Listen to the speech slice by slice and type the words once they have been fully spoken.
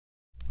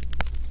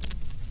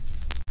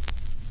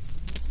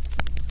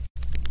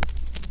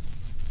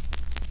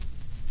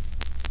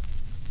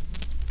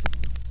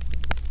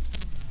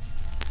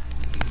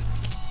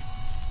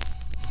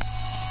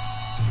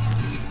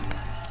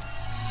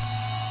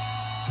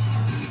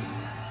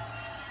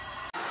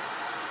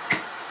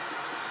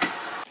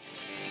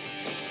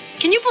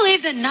you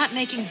believe they're not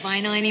making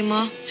vinyl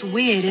anymore? It's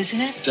weird, isn't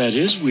it? That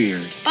is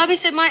weird. Bobby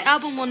said my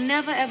album will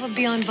never, ever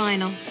be on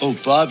vinyl. Oh,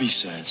 Bobby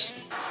says.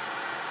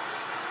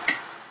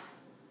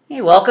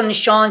 Hey, welcome to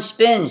Shaun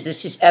Spins.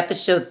 This is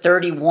episode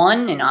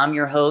 31, and I'm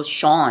your host,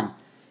 Shaun.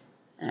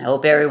 And I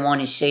hope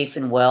everyone is safe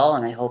and well,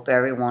 and I hope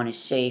everyone is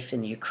safe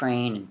in the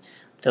Ukraine, and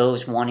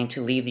those wanting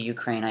to leave the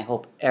Ukraine, I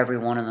hope every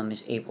one of them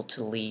is able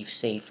to leave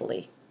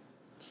safely.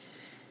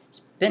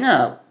 It's been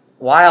a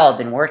while I've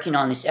been working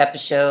on this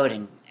episode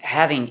and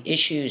having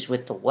issues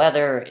with the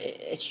weather.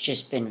 It's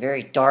just been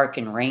very dark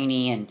and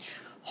rainy and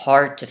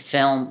hard to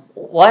film.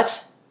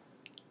 What?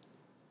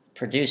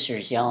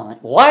 Producer's yelling.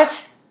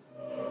 What?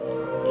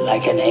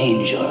 Like an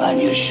angel on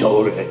your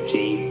shoulder,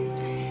 see?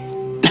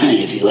 And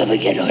if you ever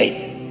get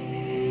hurt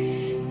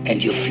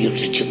and you feel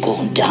that you're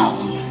going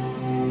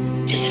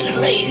down, this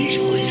little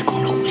angel is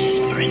going to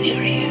whisper in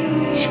your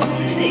ear. He's going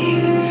to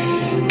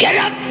say, "Get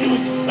up, you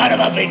son of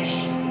a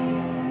bitch!"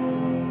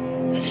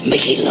 Because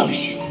Mickey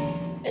loves you.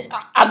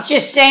 I'm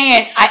just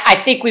saying, I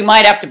think we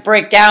might have to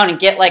break down and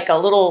get like a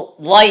little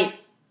light.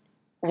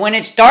 When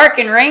it's dark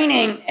and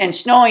raining and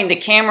snowing, the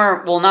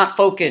camera will not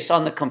focus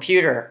on the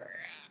computer.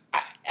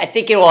 I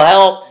think it will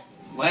help.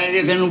 Well,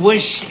 you can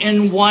wish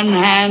in one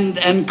hand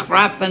and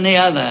crap in the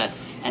other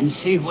and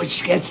see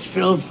which gets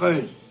filled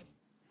first.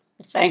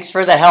 Thanks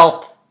for the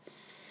help.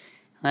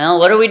 Well,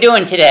 what are we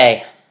doing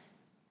today?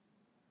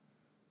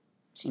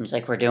 Seems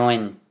like we're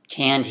doing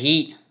Canned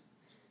Heat.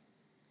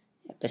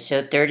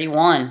 Episode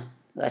 31.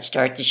 Let's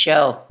start the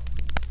show.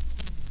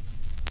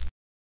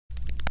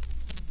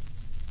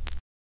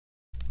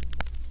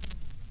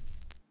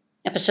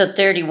 Episode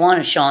 31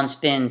 of Shaun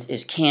Spins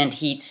is Canned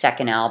Heat's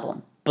second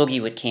album,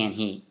 Boogie with Canned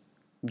Heat,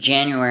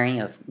 January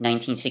of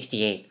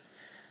 1968.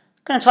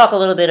 I'm going to talk a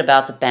little bit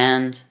about the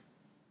band,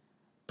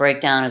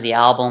 breakdown of the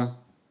album,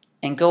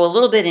 and go a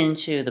little bit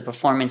into the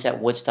performance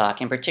at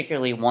Woodstock, and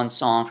particularly one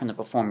song from the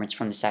performance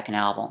from the second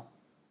album.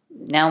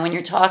 Now, when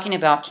you're talking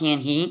about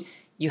Canned Heat,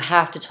 you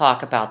have to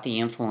talk about the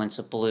influence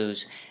of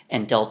blues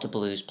and Delta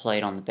blues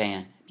played on the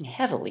band. I mean,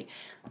 heavily.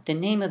 The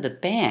name of the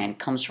band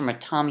comes from a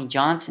Tommy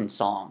Johnson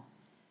song.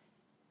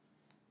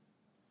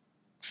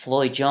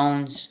 Floyd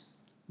Jones,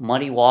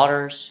 Muddy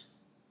Waters,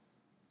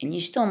 and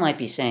you still might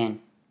be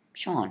saying,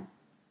 Shaun,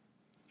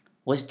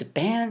 was the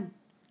band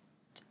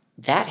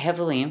that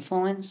heavily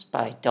influenced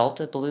by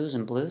Delta blues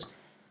and blues?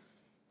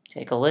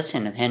 Take a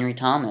listen of Henry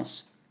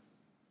Thomas.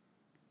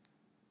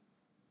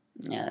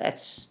 Yeah,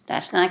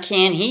 that's not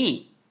Canned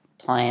Heat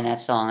playing that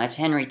song. That's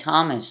Henry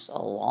Thomas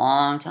a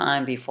long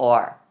time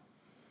before.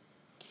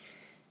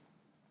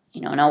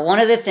 You know, now one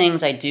of the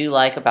things I do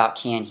like about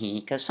Canned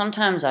Heat, because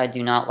sometimes I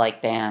do not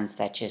like bands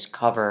that just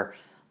cover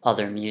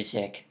other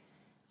music.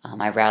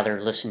 I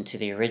rather listen to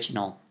the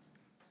original.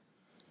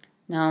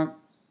 Now,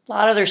 a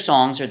lot of their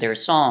songs are their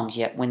songs,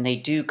 yet when they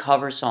do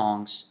cover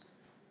songs,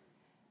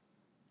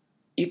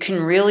 you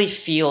can really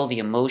feel the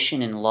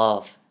emotion and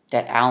love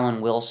that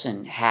Alan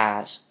Wilson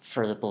has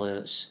for the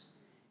blues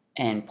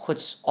and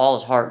puts all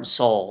his heart and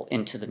soul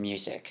into the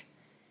music.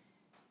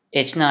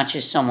 It's not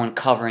just someone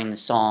covering the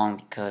song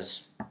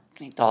because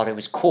they thought it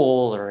was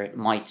cool or it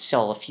might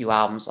sell a few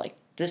albums. Like,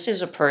 this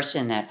is a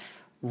person that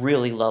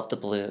really loved the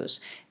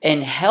blues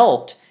and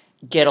helped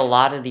get a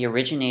lot of the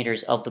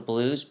originators of the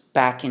blues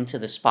back into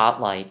the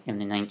spotlight in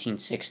the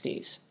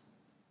 1960s.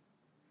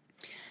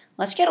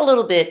 Let's get a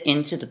little bit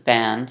into the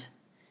band,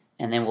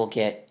 and then we'll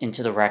get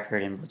into the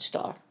record in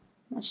Woodstock.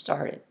 Let's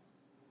start it.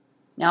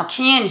 Now,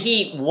 Canned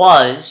Heat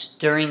was,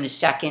 during the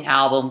second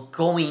album,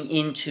 going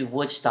into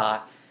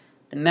Woodstock.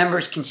 The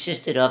members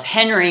consisted of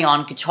Henry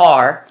on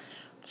guitar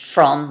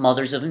from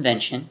Mothers of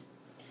Invention,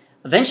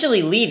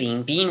 eventually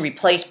leaving, being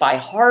replaced by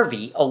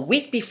Harvey a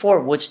week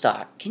before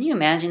Woodstock. Can you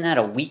imagine that,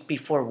 a week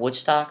before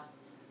Woodstock?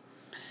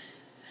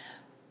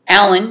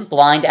 Alan,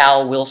 Blind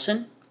Al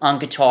Wilson, on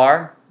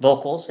guitar,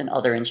 vocals, and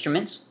other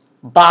instruments.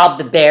 Bob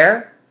the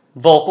Bear,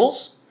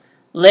 vocals.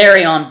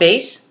 Larry on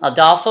bass.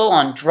 Adolfo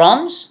on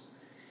drums.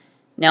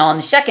 Now, on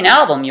the second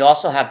album, you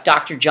also have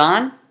Dr.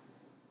 John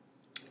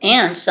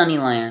and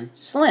Sunnyland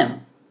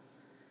Slim.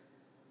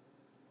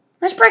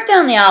 Let's break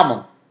down the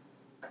album.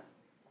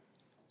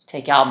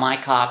 Take out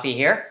my copy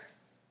here.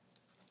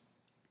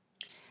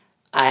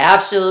 I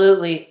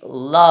absolutely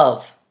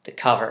love the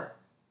cover.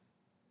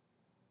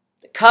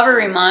 The cover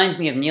reminds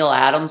me of Neil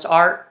Adams'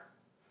 art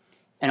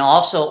and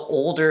also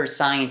older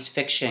science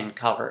fiction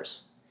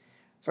covers.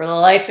 For the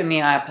life of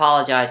me, I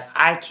apologize.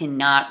 I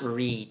cannot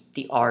read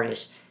the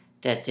artist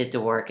that did the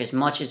work. As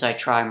much as I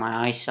try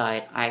my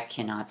eyesight, I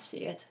cannot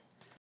see it.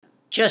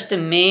 Just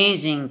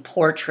amazing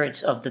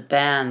portraits of the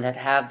band that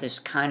have this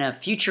kind of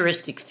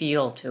futuristic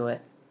feel to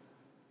it.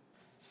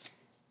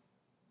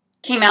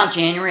 Came out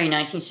January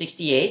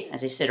 1968,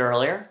 as I said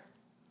earlier.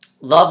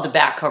 Love the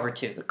back cover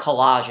too. The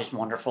collage is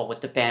wonderful with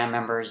the band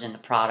members and the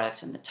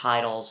products and the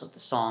titles of the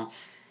song.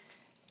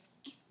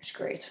 It's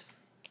great.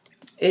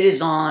 It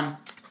is on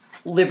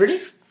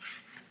Liberty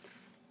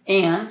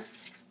and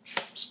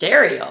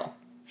stereo.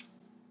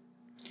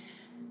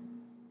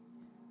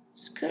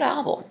 It's a good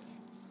album.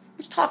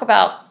 Let's talk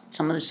about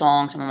some of the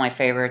songs, some of my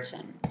favorites.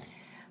 And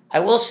I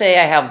will say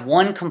I have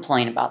one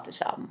complaint about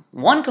this album.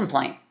 One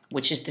complaint,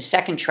 which is the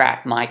second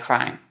track, My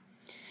Crime.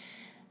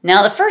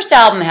 Now, the first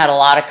album had a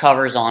lot of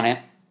covers on it.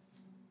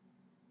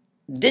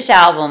 This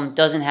album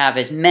doesn't have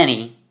as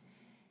many,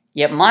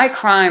 yet My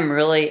Crime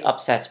really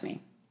upsets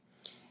me.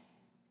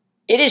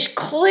 It is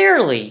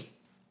clearly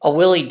a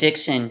Willie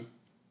Dixon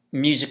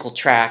musical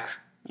track,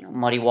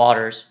 Muddy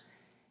Waters,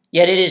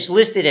 yet it is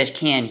listed as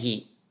Canned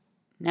Heat.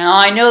 Now,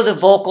 I know the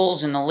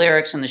vocals and the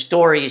lyrics and the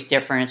story is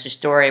different. It's a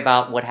story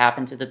about what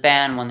happened to the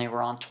band when they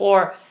were on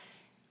tour,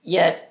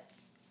 yet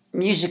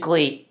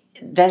musically,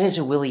 that is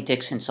a Willie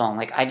Dixon song.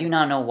 Like, I do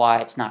not know why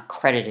it's not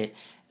credited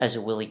as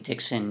a Willie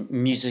Dixon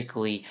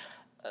musically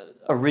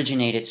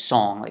originated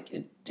song.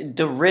 Like,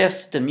 the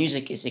riff, the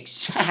music is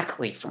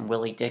exactly from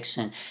Willie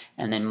Dixon,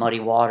 and then Muddy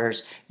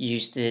Waters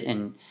used it,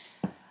 and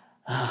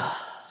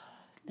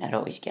that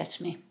always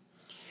gets me.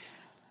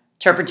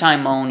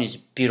 Turpentine Moan is a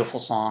beautiful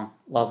song.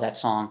 Love that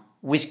song.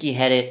 Whiskey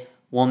Headed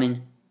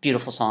Woman,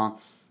 beautiful song.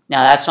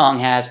 Now, that song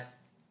has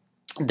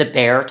the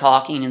bear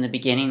talking in the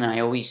beginning, and I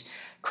always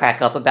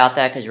crack up about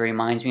that because it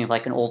reminds me of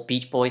like an old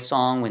Beach Boys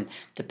song when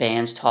the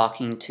band's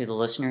talking to the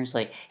listeners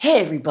like, hey,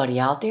 everybody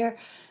out there.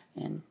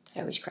 And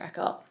I always crack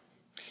up.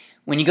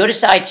 When you go to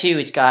side 2,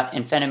 it's got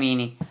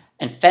Amphetamine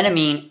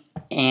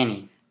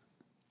Annie.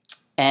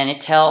 And it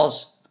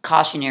tells a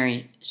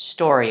cautionary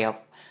story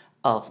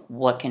of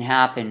what can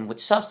happen with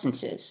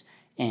substances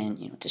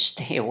and, to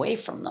stay away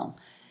from them.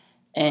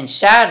 And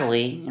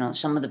sadly,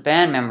 some of the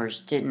band members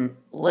didn't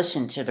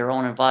listen to their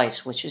own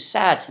advice, which is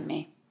sad to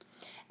me.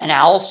 An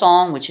Owl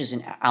song, which is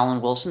an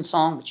Alan Wilson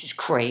song, which is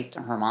great.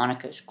 The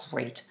harmonica is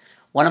great.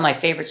 One of my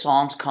favorite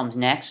songs comes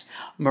next,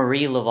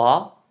 Marie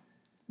Laval.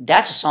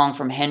 That's a song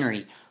from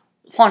Henry.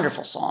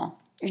 Wonderful song.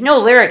 There's no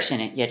lyrics in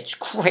it, yet it's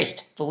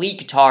great. The lead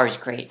guitar is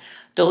great.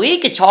 The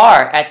lead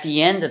guitar at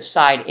the end of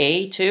side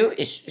A, too,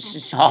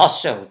 is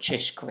also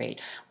just great.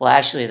 Well,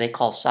 actually, they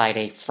call side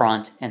A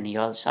front, and the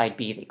other side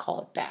B, they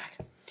call it back.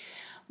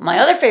 My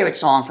other favorite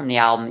song from the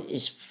album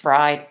is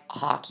Fried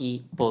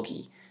Hockey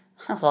Boogie.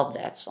 I love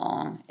that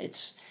song.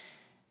 It's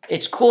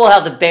cool how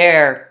the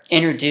bear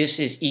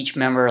introduces each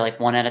member like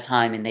one at a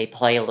time, and they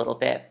play a little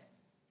bit.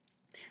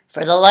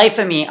 For the life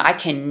of me, I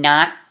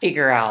cannot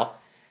figure out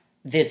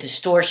the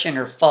distortion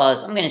or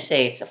fuzz. I'm going to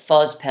say it's a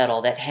fuzz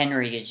pedal that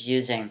Henry is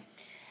using.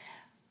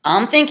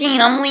 I'm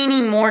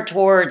leaning more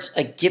towards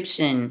a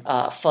Gibson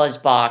fuzz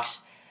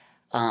box.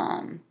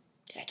 I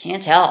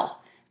can't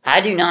tell.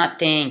 I do not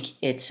think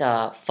it's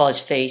a fuzz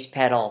face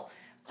pedal.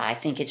 I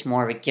think it's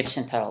more of a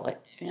Gibson pedal.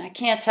 I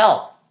can't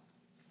tell.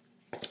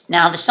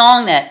 Now, the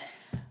song that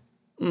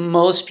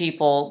most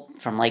people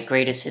from like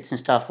greatest hits and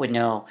stuff would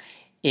know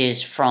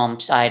is from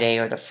side A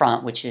or the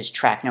front, which is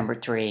track number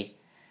 3,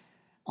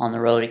 On the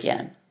Road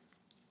Again,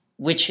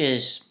 which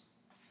is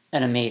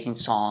an amazing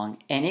song.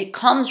 And it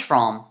comes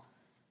from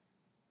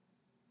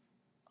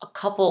a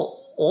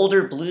couple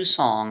older blues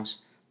songs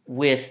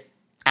with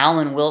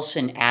Alan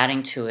Wilson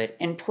adding to it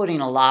and putting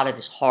a lot of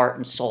his heart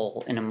and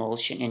soul and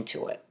emotion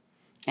into it.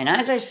 And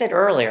as I said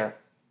earlier,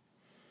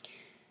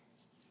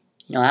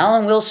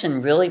 Alan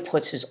Wilson really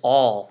puts his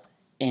all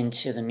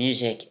into the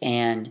music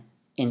and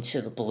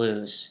into the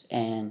blues.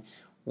 And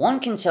one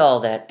can tell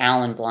that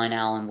Blind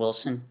Alan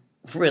Wilson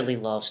really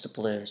loves the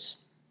blues.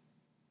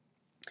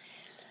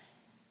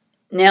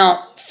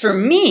 Now, for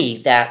me,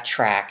 that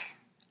track,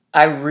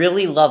 I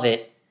really love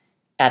it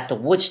at the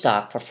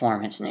Woodstock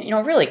performance.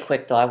 And, really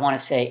quick, though, I want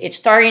to say it's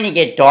starting to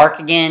get dark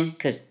again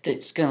because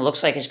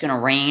looks like it's going to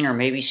rain or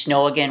maybe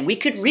snow again. We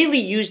could really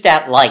use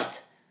that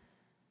light.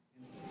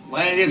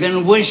 Well, you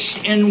can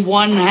wish in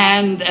one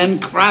hand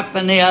and crap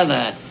in the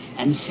other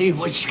and see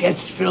which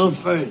gets filled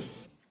first.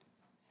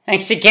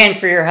 Thanks again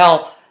for your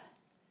help.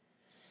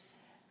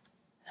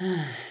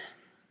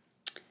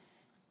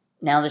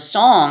 Now, the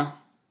song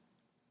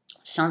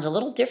sounds a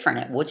little different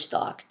at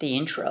Woodstock, the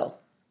intro.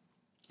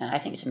 I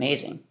think it's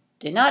amazing.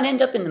 Did not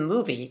end up in the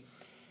movie,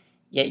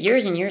 yet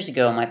years and years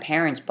ago, my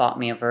parents bought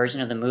me a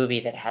version of the movie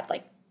that had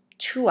like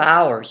 2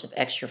 hours of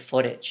extra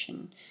footage,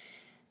 and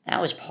that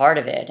was part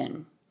of it,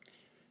 and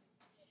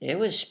it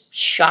was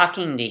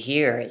shocking to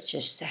hear. It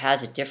just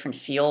has a different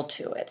feel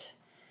to it.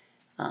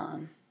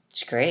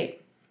 It's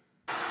great.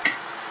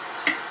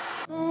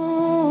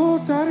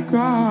 Oh, gotta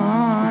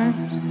cry.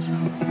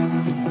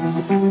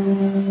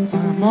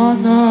 I'm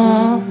on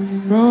the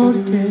road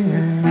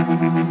again.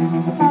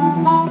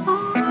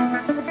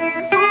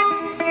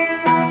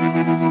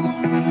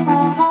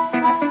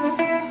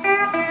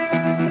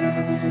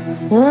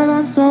 Well,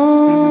 I'm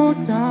so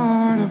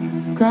tired of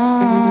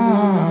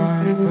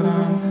crying, but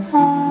I'm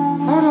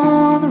out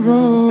on the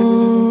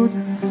road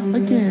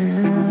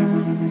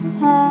again.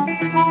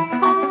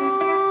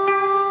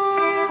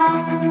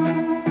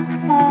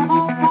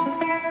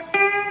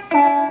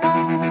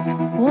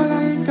 Well,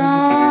 I ain't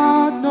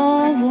got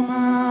no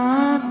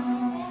woman,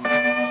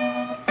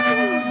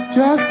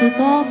 just to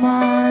call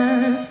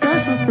my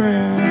special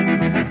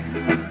friend.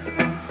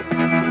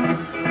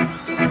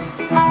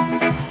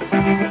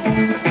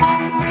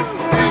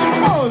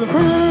 Oh, the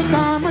first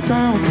time I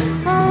found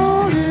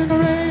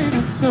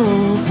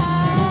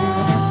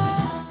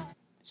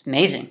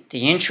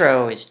the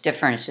intro is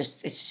different.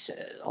 It's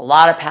a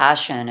lot of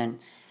passion,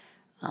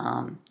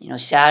 and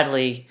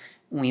sadly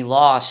we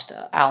lost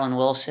Alan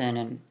Wilson,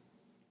 and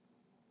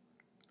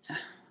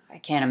I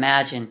can't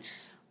imagine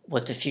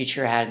what the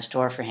future had in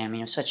store for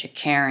him. Such a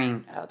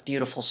caring,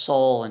 beautiful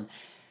soul, and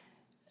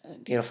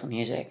beautiful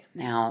music.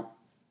 Now,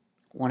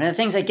 one of the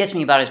things that gets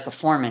me about his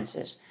performance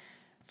is,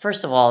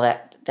 first of all,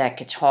 that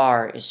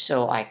guitar is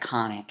so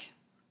iconic.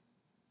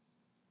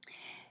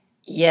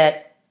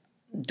 Yet,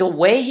 the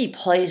way he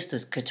plays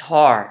the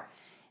guitar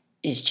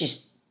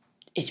is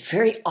it's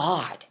very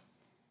odd.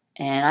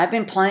 And I've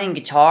been playing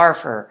guitar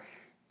for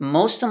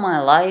most of my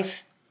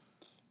life,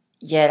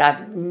 yet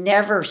I've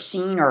never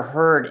seen or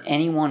heard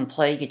anyone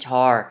play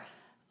guitar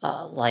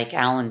like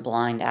Alan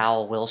Blind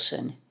Owl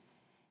Wilson.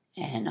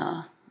 And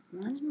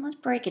let's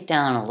break it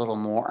down a little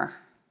more.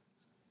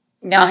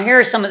 Now, here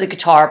are some of the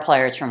guitar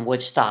players from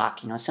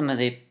Woodstock, some of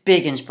the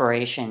big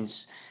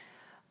inspirations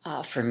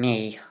for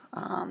me.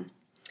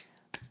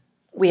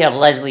 We have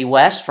Leslie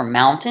West from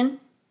Mountain,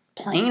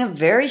 playing a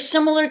very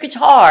similar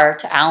guitar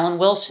to Alan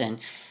Wilson.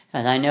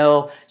 And I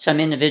know some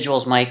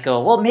individuals might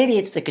go, well, maybe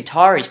it's the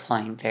guitar he's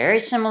playing. Very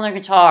similar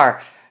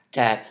guitar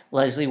that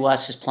Leslie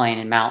West is playing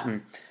in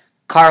Mountain.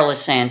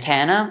 Carlos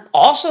Santana,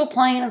 also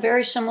playing a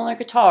very similar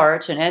guitar.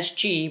 It's an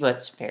SG, but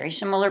it's very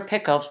similar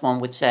pickups, one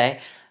would say.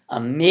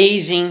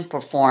 Amazing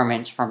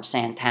performance from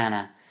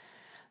Santana.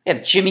 We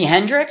have Jimi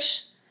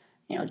Hendrix.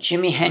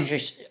 Jimi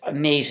Hendrix,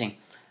 amazing.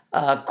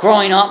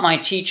 Growing up, my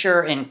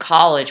teacher in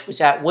college was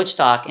at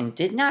Woodstock and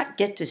did not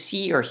get to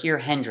see or hear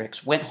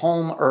Hendrix. Went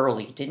home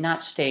early, did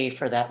not stay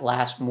for that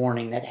last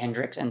morning that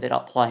Hendrix ended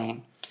up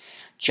playing.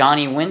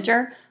 Johnny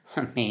Winter,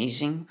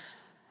 amazing.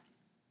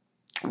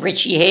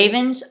 Richie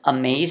Havens,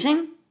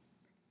 amazing.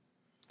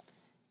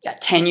 Got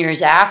 10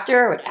 Years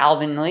After with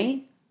Alvin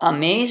Lee,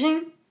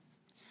 amazing.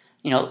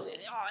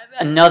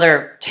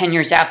 Another 10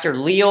 Years After,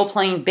 Leo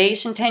playing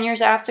bass in 10 Years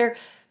After,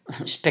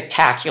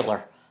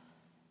 spectacular.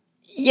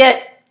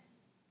 Yet,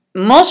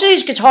 most of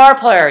these guitar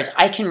players,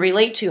 I can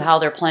relate to how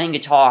they're playing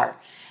guitar,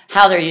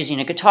 how they're using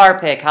a guitar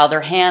pick, how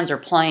their hands are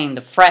playing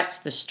the frets,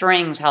 the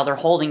strings, how they're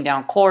holding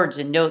down chords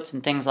and notes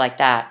and things like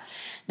that.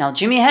 Now,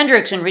 Jimi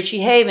Hendrix and Richie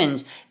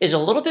Havens is a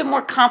little bit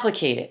more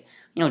complicated.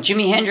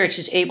 Jimi Hendrix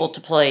is able to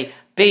play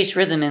bass,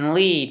 rhythm, and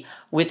lead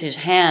with his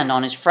hand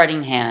on his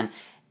fretting hand,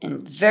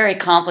 and very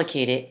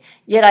complicated,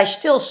 yet I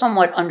still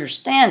somewhat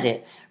understand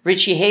it.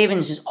 Richie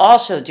Havens is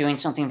also doing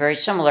something very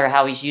similar,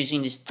 how he's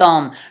using his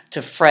thumb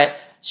to fret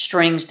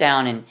strings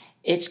down, and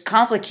it's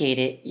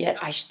complicated, yet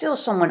I still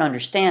somewhat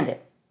understand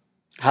it.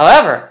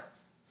 However,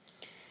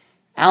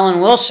 Alan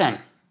Wilson,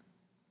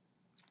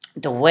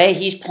 the way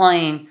he's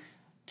playing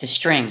the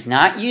strings,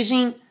 not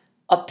using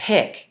a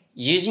pick,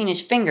 using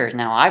his fingers.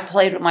 Now, I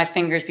played with my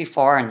fingers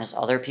before, and there's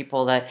other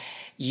people that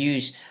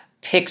use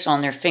picks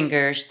on their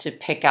fingers to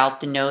pick out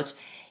the notes,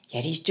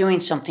 yet he's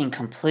doing something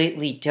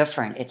completely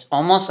different. It's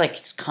almost like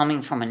it's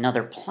coming from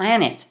another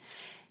planet,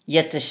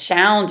 yet the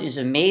sound is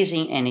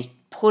amazing, and he's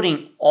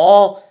putting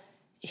all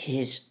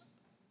his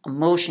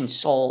emotion,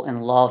 soul,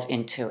 and love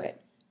into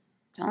it.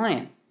 I'm telling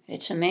you,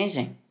 it's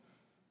amazing.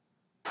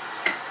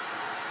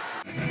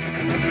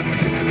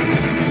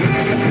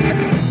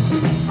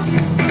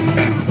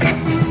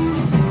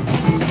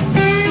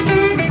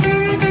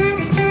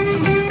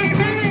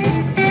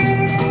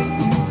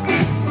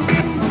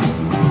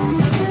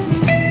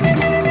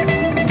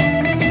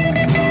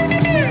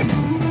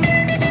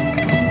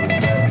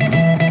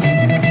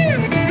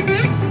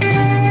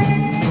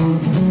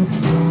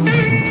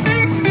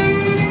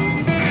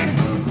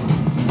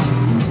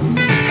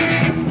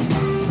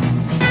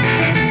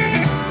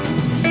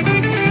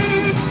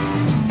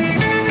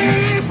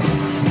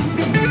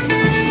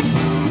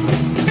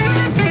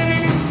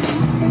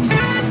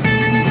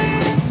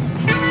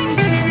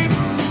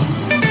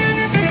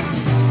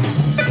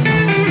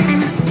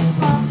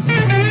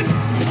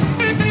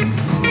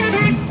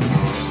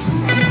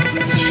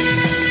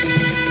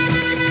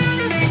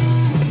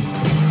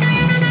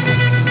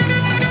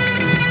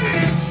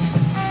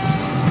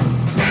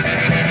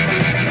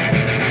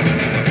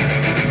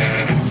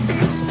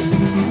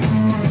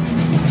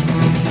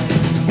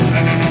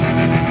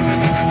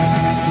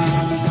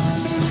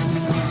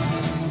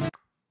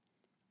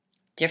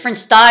 Different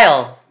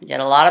style, yet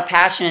a lot of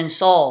passion and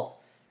soul.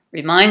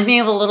 Reminds me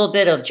of a little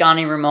bit of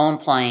Johnny Ramone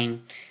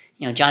playing.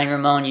 Johnny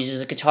Ramone uses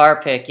a guitar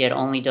pick, yet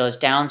only does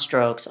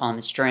downstrokes on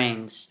the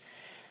strings.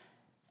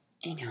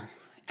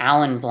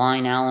 Alan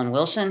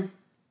Wilson,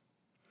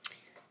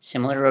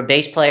 similar to a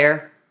bass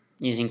player,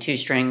 using two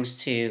strings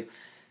to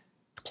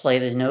play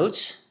the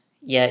notes,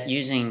 yet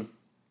using,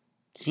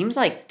 seems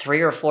like 3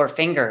 or 4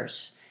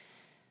 fingers.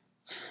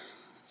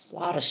 A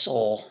lot of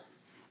soul.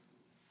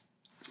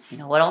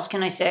 What else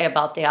can I say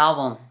about the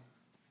album?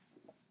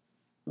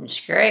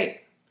 It's great.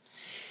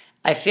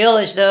 I feel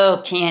as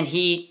though Canned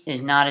Heat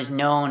is not as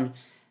known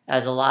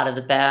as a lot of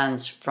the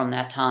bands from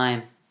that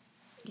time,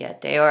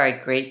 yet they are a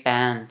great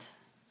band.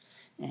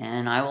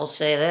 And I will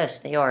say this,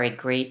 they are a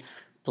great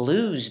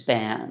blues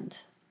band.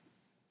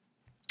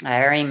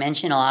 I already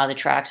mentioned a lot of the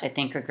tracks I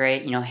think are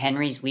great. You know,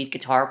 Henry's lead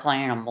guitar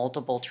playing on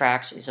multiple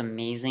tracks is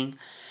amazing.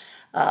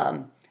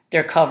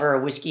 Their cover,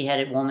 A Whiskey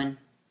Headed Woman,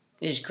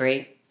 is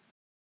great.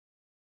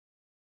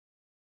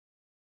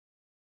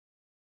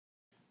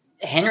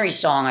 Henry's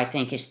song, I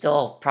think, is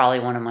still probably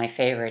one of my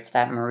favorites,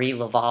 that Marie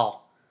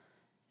Laval.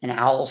 An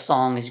Owl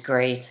song is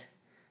great.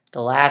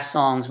 The last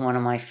song's one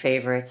of my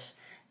favorites,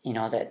 you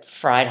know, that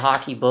Fried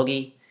Hockey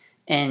Boogie.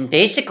 And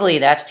basically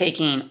that's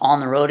taking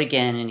On the Road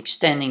Again and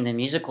extending the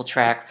musical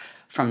track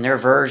from their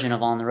version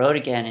of On the Road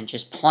Again and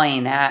just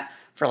playing that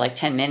for like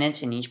 10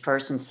 minutes and each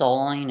person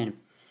soloing, and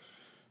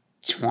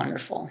it's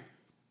wonderful.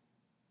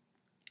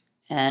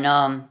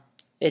 And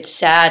it's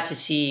sad to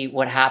see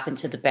what happened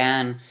to the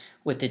band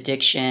with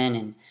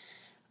addiction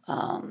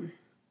and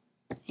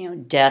you know,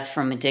 death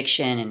from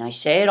addiction. And I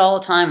say it all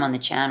the time on the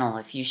channel.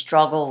 If you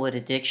struggle with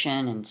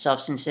addiction and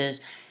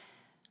substances,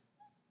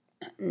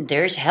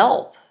 there's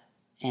help,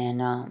 and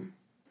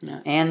you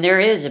know, and there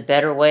is a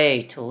better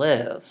way to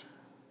live.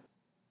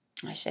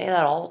 I say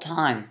that all the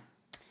time.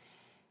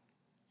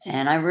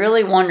 And I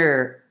really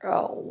wonder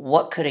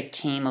what could have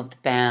came of the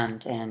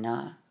band. And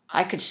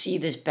I could see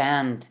this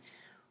band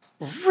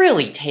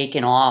really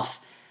taking off.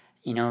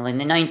 You know, in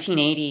the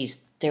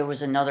 1980s, there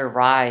was another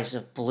rise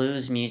of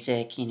blues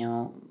music. You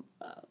know,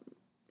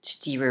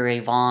 Stevie Ray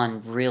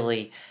Vaughan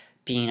really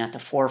being at the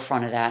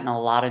forefront of that. And a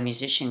lot of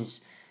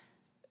musicians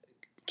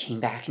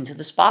came back into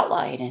the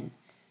spotlight. And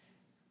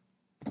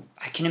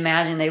I can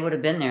imagine they would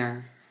have been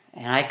there.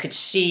 And I could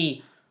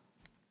see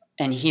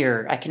and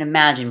hear, I can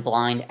imagine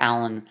Blind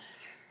Owl,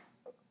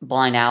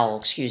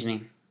 excuse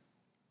me.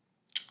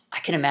 I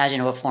can imagine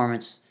a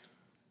performance.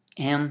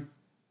 Him,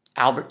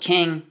 Albert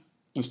King,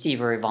 and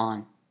Stevie Ray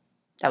Vaughan.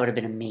 That would have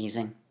been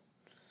amazing.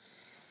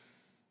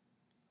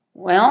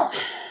 Well,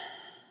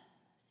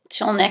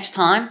 until next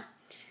time,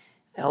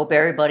 I hope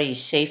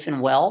everybody's safe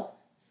and well.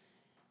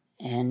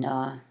 And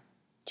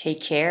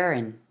take care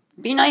and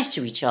be nice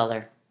to each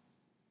other.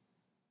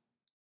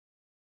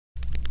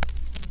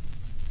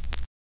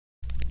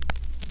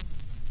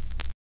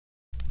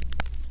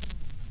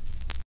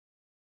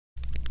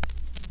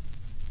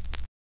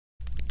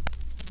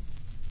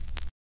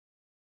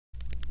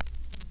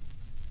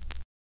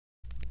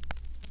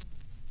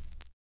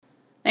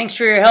 Thanks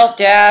for your help,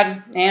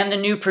 Dad, and the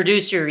new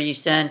producer you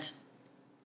sent.